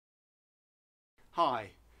Hi,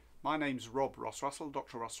 my name's Rob Ross-Russell,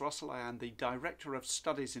 Dr. Ross-Russell. I am the Director of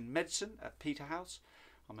Studies in Medicine at Peterhouse.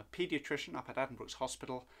 I'm a paediatrician up at Addenbrooke's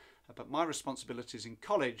Hospital, but my responsibilities in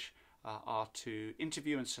college are to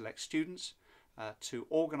interview and select students, to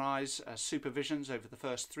organise supervisions over the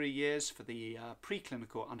first 3 years for the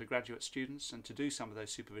preclinical undergraduate students, and to do some of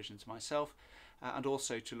those supervisions myself, and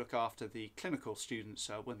also to look after the clinical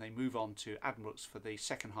students when they move on to Addenbrooke's for the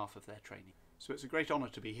second half of their training. So it's a great honour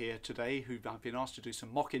to be here today. I've been asked to do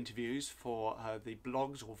some mock interviews for the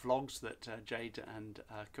blogs or vlogs that Jade and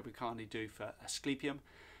Qubekani do for Asclepium.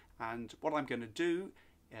 And what I'm going to do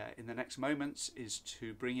in the next moments is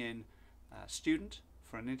to bring in a student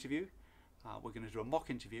for an interview. We're going to do a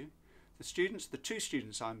mock interview. The two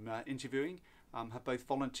students I'm interviewing have both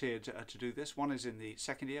volunteered to do this. One is in the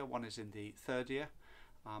second year, one is in the third year.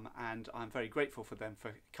 And I'm very grateful for them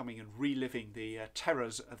for coming and reliving the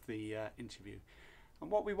terrors of the interview.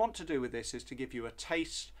 And what we want to do with this is to give you a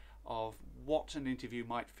taste of what an interview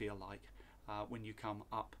might feel like when you come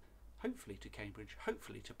up, hopefully to Cambridge,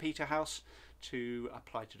 hopefully to Peterhouse, to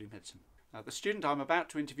apply to do medicine. The student I'm about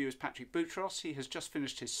to interview is Patrick Boutros. He has just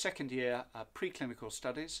finished his second year preclinical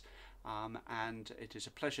studies, and it is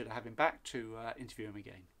a pleasure to have him back to interview him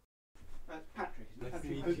again. Patrick, Nice to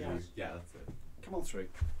meet you. Yeah, that's it. Come on through.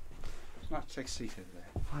 It's nice to take a seat over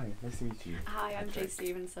there. Hi, nice to meet you. Hi, I'm Jade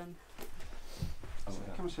Stevenson. So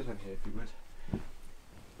come and sit over here if you would.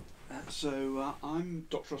 I'm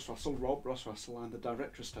Dr. Ross-Russell, Rob Ross-Russell. I'm the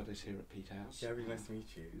Director of Studies here at Peterhouse. Yeah, really nice to meet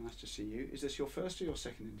you. Nice to see you. Is this your first or your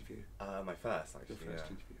second interview? My first, actually. Your first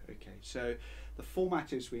interview. Okay. So the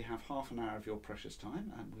format is we have half an hour of your precious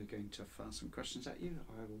time, and we're going to fire some questions at you.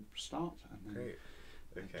 I will start, and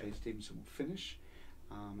then Jade Stevenson will finish.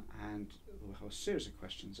 And we'll have a series of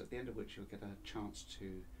questions at the end of which you'll get a chance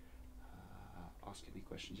to ask any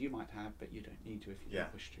questions you might have, but you don't need to if you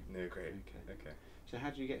don't wish to. No, great. Okay. So how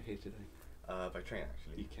did you get here today? By train,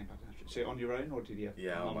 actually. You came back by train. So on your own, or did you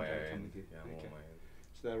have on my come own. with you? Yeah, I'm on my own.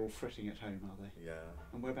 So they're all fretting at home, are they?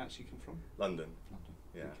 Yeah. And whereabouts you come from? London. London.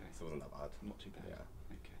 Yeah. Okay. So it wasn't that bad. Not too bad.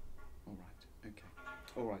 Yeah. Okay. All right. Okay.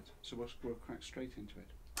 All right. So we'll crack straight into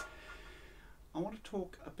it. I want to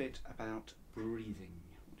talk a bit about breathing.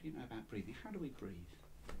 What do you know about breathing? How do we breathe?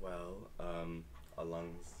 Well, our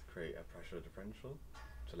lungs create a pressure differential,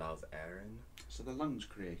 which allows air in. So the lungs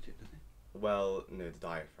create it, do they? Well, no, the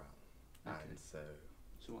diaphragm. Okay. And so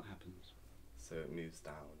what happens? So it moves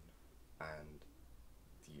down, and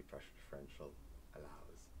the pressure differential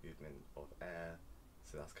allows movement of air.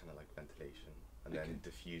 So that's kind of like ventilation, and then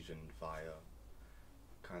diffusion via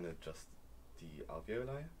kind of just the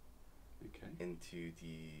alveoli into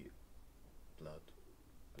the blood.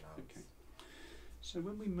 Okay. So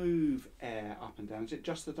when we move air up and down, is it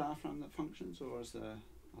just the diaphragm that functions, or is there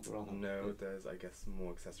other? No, there's I guess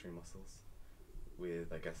more accessory muscles,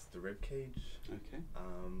 with I guess the rib cage. Okay.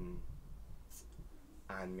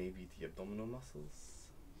 And maybe the abdominal muscles.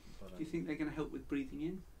 But, do you think they're going to help with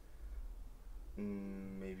breathing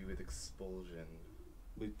in? Maybe with expulsion.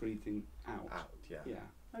 With breathing out. Out, yeah.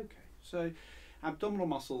 Yeah. Okay. So abdominal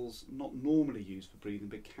muscles not normally used for breathing,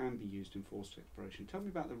 but can be used in forced expiration. Tell me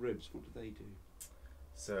about the ribs. What do they do?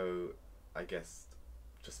 So I guess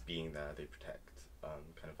just being there, they protect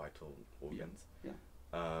kind of vital organs. Yeah.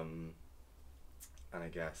 And I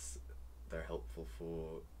guess they're helpful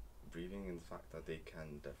for breathing in the fact that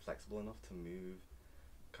they're flexible enough to move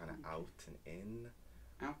kind of out and in.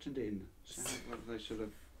 Out and in. So they sort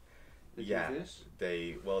of. They yeah. do this?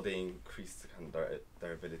 They increase the kind of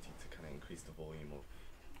their ability to kind of increase the volume of.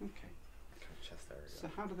 Okay. Kind of chest area. So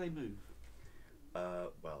how do they move?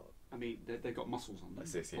 Well. I mean, they've got muscles on them.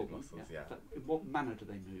 Associated muscles, yeah. But in what manner do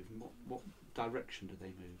they move, and what direction do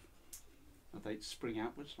they move? Are they spring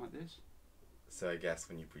outwards like this? So I guess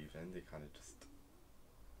when you breathe in, they kind of just.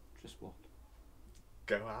 Just what?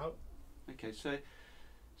 Go out. Okay,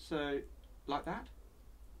 so like that?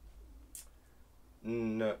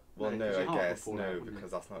 No, well, no, I guess no,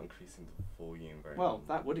 because that's not increasing the volume very much. Well,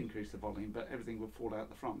 that would increase the volume, but everything would fall out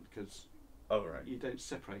the front because you don't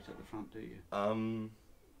separate at the front, do you?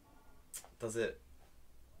 Does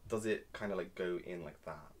it kind of like go in like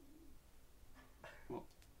that? What,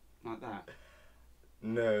 like that?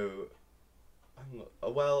 No, I'm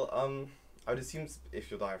not. Well, I would assume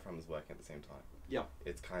if your diaphragm is working at the same time,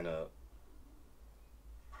 it's kind of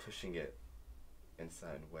pushing it in a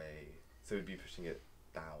certain way. So it would be pushing it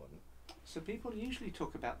down. So people usually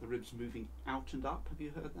talk about the ribs moving out and up. Have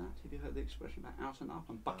you heard that? Have you heard the expression about out and up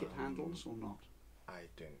and bucket handles or not? I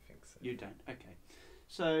don't think so. You don't? Okay.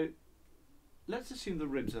 So let's assume the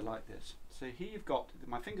ribs are like this. So here you've got,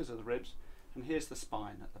 my fingers are the ribs, and here's the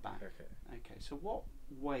spine at the back. Okay. Okay, so what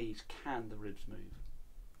ways can the ribs move?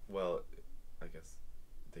 Well, I guess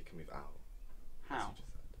they can move out. as How? you just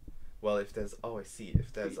said. Well, if there's, oh, I see.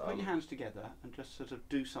 If there's, Put your hands together and just sort of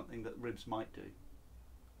do something that ribs might do.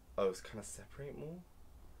 oh, it's kind of separate more.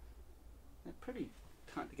 They're pretty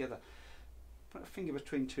tight together. Put a finger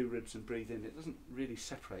between two ribs and breathe in. It doesn't really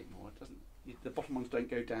separate more. It doesn't. The bottom ones don't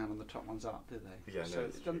go down and the top ones up, do they? Yeah, so no,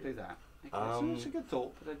 it doesn't do that. Okay, so it's a good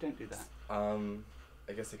thought, but they don't do that.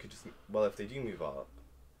 I guess they could just. Well, if they do move up,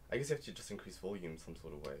 I guess you have to just increase volume some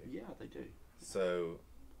sort of way. Yeah, they do. So.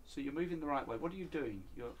 So you're moving the right way. What are you doing?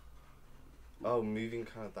 You're. Oh, moving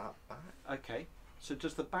kind of that back. Okay. So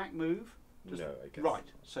does the back move? No, I guess. Right.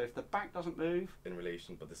 So if the back doesn't move. In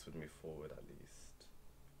relation, but this would move forward at least,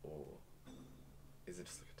 or is it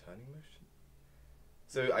just like a turning motion?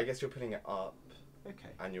 So I guess you're putting it up. Okay.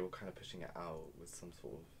 And you're kind of pushing it out with some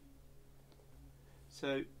sort of.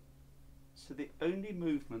 So the only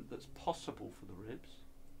movement that's possible for the ribs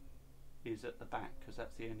is at the back, because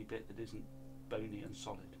that's the only bit that isn't bony and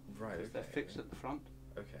solid. Right. Because they're fixed at the front.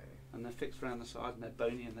 Okay. And they're fixed around the side, and they're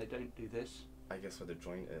bony, and they don't do this. I guess where the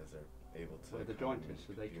joint is, they're able to. Where the joint is,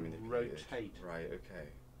 so they can rotate. Right. Okay.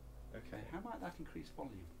 Okay. How might that increase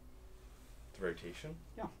volume? The rotation.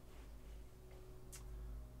 Yeah.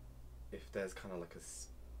 If there's kind of like a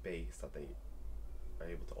space that they are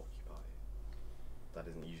able to occupy that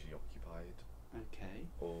isn't usually occupied. Okay.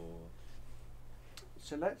 Or.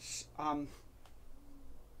 So let's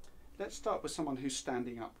start with someone who's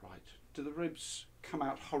standing upright. Do the ribs come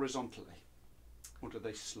out horizontally, or do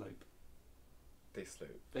they slope? They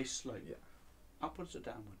slope. They slope. Yeah. Upwards or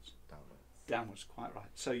downwards? Downwards. Downwards, quite right.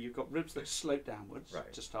 So you've got ribs that slope downwards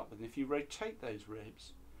to start with, and if you rotate those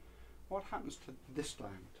ribs, what happens to this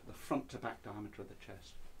diameter, the front to back diameter of the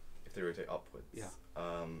chest? If they rotate upwards,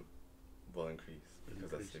 will increase because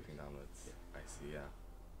they're increases. sloping downwards. Yeah. I see. Yeah.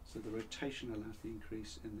 So the rotation allows the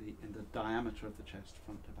increase in the diameter of the chest,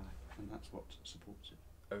 front to back, and that's what supports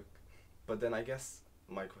it. Okay. But then I guess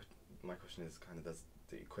my question is kind of does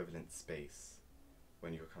the equivalent space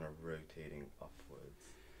when you're kind of rotating upwards,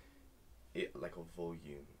 it like a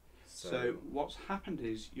volume. So what's happened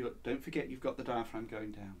is don't forget you've got the diaphragm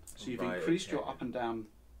going down. So you've increased your up and down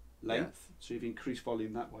length. Yes. So you've increased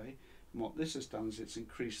volume that way. And what this has done is it's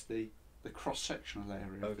increased the cross-sectional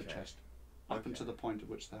area of the chest up and to the point at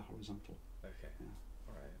which they're horizontal. Okay. Yeah.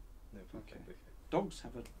 All right. No, perfect. Okay. Dogs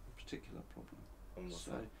have a particular problem. What's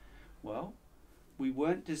that? Well, we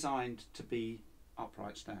weren't designed to be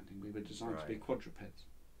upright standing. We were designed to be quadrupeds.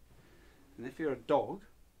 And if you're a dog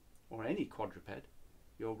or any quadruped,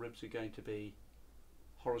 your ribs are going to be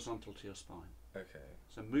horizontal to your spine. Okay.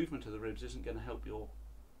 So movement of the ribs isn't going to help your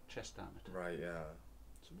chest diameter. Right, yeah.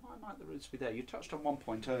 So why might the ribs be there? You touched on one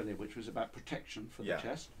point earlier, which was about protection for the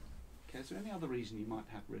chest. Okay, is there any other reason you might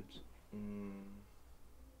have ribs?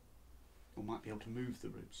 Or might be able to move the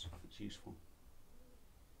ribs if it's useful?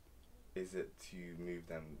 Is it to move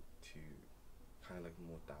them to kind of like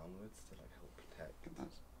more downwards to like help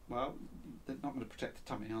protect? Well, they're not going to protect the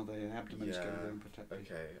tummy, are they? The abdomen's going to go and protect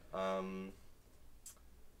it. Okay.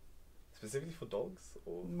 Specifically for dogs,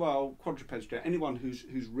 or well, quadrupeds do. Anyone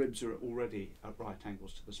whose ribs are already at right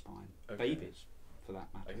angles to the spine. Okay. Babies, for that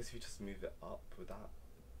matter. I guess if you just move it up with that,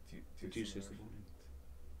 reduces the volume.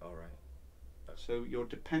 All right. Okay. So you're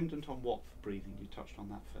dependent on what for breathing? You touched on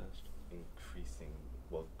that first.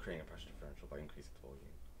 Creating a pressure differential by increasing the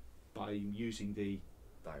volume. By using the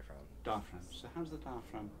diaphragm. So how does the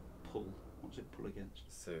diaphragm pull? What does it pull against?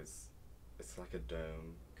 So it's like a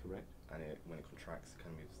dome. Correct. And when it contracts, it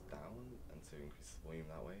kind of moves down, and so it increases volume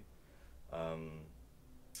that way.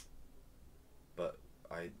 But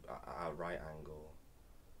at a right angle,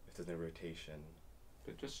 if there's no rotation.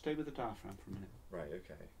 But just stay with the diaphragm for a minute. Right.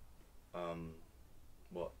 Okay.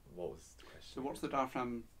 What was the question? So what's the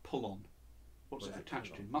diaphragm pull on? What's it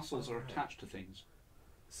attached to? Muscles are attached to things.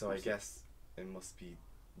 So I guess it must be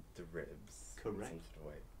the ribs. Correct. In some sort of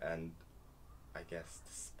way, and I guess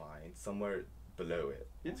the spine somewhere below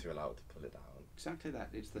it to allow it to pull it down. Exactly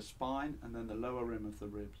that. It's the spine and then the lower rim of the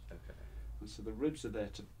ribs. Okay. And so the ribs are there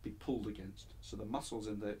to be pulled against. So the muscles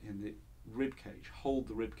in the rib cage hold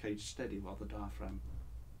the rib cage steady while the diaphragm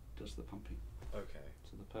does the pumping. Okay.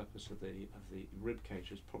 So the purpose of the rib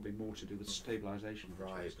cage is probably more to do with stabilisation.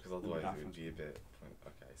 Right, because otherwise it would be a bit.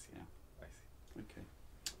 Okay, I see. Yeah. I see. Okay.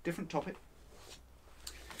 Different topic.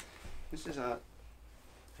 This is a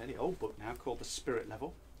fairly old book now called The Spirit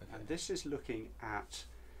Level. Okay. And this is looking at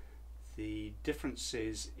the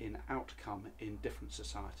differences in outcome in different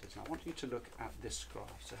societies. And I want you to look at this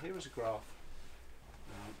graph. So here is a graph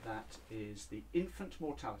that is the infant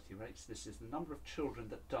mortality rates. This is the number of children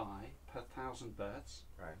that die per 1,000 births.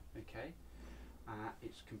 Right. Okay.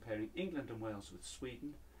 It's comparing England and Wales with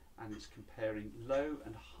Sweden, and it's comparing low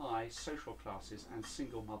and high social classes and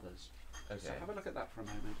single mothers. Okay. So have a look at that for a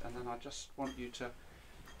moment, and then I just want you to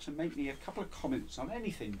make me a couple of comments on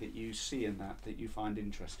anything that you see in that you find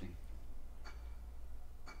interesting.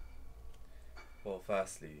 Well,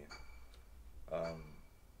 firstly,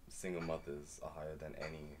 single mothers are higher than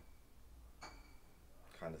any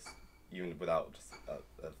kind of, even without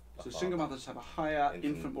just so single mothers have a higher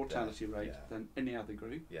infant mortality death, rate than any other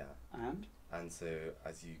group. Yeah. And so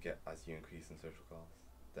as you increase in social class,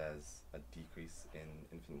 there's a decrease in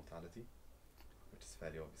infant mortality, which is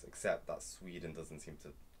fairly obvious. Except that Sweden doesn't seem to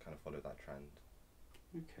kind of follow that trend.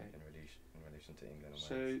 Okay. In relation to England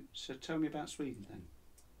and Wales. So tell me about Sweden then.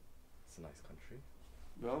 It's a nice country.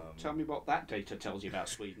 Well, tell me what that data tells you about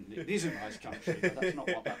Sweden. It is a nice country, but that's not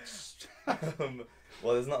what that's...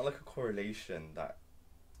 Well, there's not like a correlation that...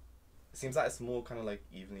 It seems like it's more kind of like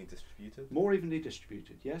evenly distributed. More evenly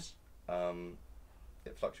distributed, yes.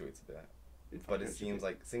 It fluctuates a bit. But it seems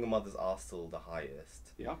like single mothers are still the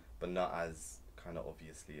highest. Yeah. But not as kind of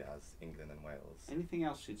obviously as England and Wales. Anything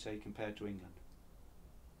else you'd say compared to England?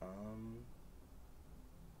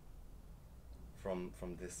 From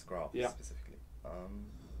this graph specifically.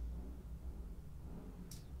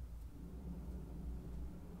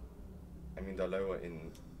 I mean, they're lower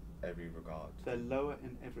in every regard. They're lower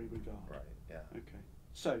in every regard. Right, yeah. Okay.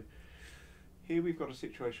 So, here we've got a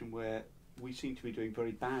situation where we seem to be doing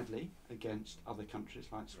very badly against other countries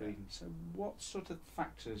like Sweden. So what sort of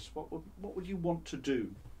factors, what would you want to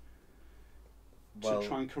do to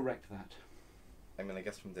try and correct that? I mean, I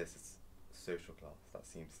guess from this, it's social class. That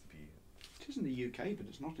seems to be... It is in the UK, but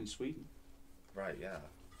it's not in Sweden. Right, yeah.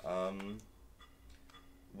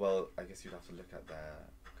 Well, I guess you'd have to look at their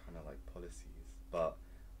kind of like policies. But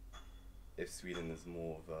if Sweden is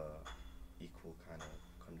more of a equal kind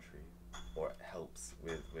of country, or it helps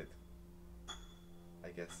with I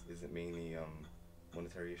guess, is it mainly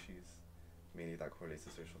monetary issues? Mainly that correlates to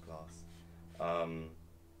social class.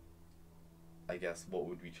 I guess what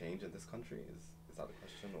would we change in this country? Is that the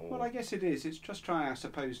question? Or? Well, I guess it is. It's just trying, I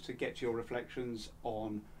suppose, to get your reflections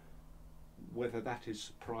on whether that is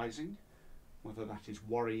surprising, whether that is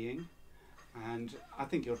worrying, and I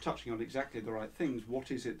think you're touching on exactly the right things. What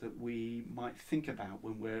is it that we might think about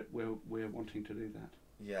when we're wanting to do that?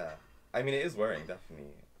 Yeah, I mean, it is worrying,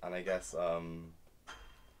 definitely, and I guess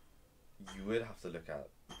you would have to look at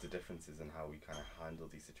the differences in how we kind of handle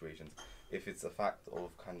these situations. If it's a fact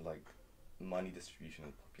of kind of like money distribution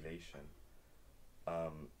and population,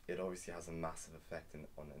 it obviously has a massive effect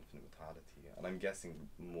on infant mortality, and I'm guessing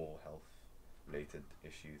more health related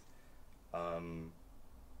issues.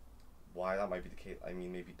 Why that might be the case, I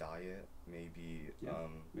mean, maybe diet, maybe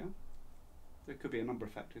there could be a number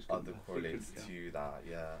of factors. Other correlates to that,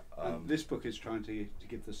 yeah. And this book is trying to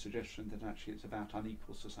give the suggestion that actually it's about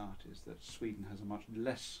unequal societies, that Sweden has a much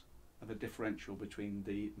less of a differential between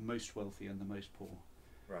the most wealthy and the most poor.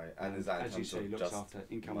 Right, and is that in as you terms say, of looks just after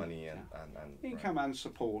income, money and income and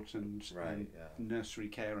support and, right, nursery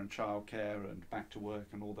care and childcare and back to work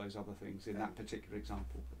and all those other things in that particular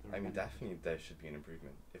example. I mean, definitely there should be an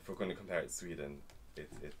improvement. If we're going to compare it to Sweden,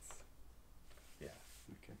 it's yeah.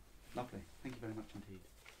 Okay, lovely. Thank you very much indeed.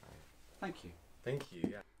 Thank you. Thank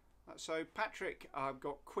you. Yeah. So Patrick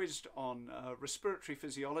got quizzed on respiratory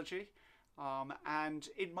physiology. And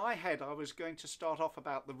in my head I was going to start off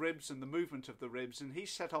about the ribs and the movement of the ribs, and he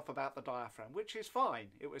set off about the diaphragm, which is fine.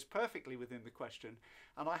 It was perfectly within the question,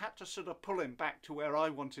 and I had to sort of pull him back to where I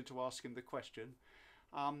wanted to ask him the question.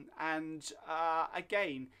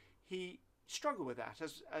 Again, he struggled with that,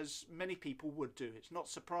 as many people would do. It's not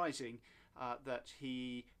surprising that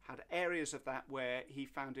he had areas of that where he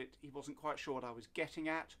found he wasn't quite sure what I was getting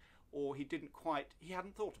at, or he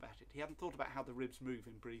hadn't thought about it. He hadn't thought about how the ribs move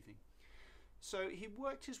in breathing. So he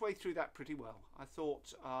worked his way through that pretty well. I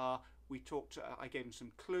thought I gave him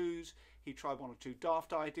some clues. He tried one or two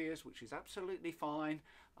daft ideas, which is absolutely fine,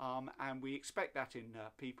 and we expect that in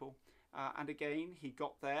people. And again, he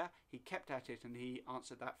got there, he kept at it, and he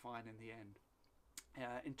answered that fine in the end.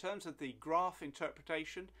 In terms of the graph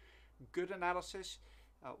interpretation, good analysis.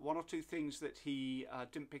 One or two things that he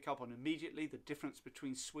didn't pick up on immediately, the difference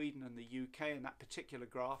between Sweden and the UK in that particular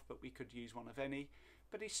graph, but we could use one of any.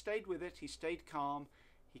 But he stayed with it, he stayed calm,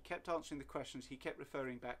 he kept answering the questions, he kept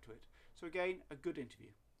referring back to it. So again, a good interview.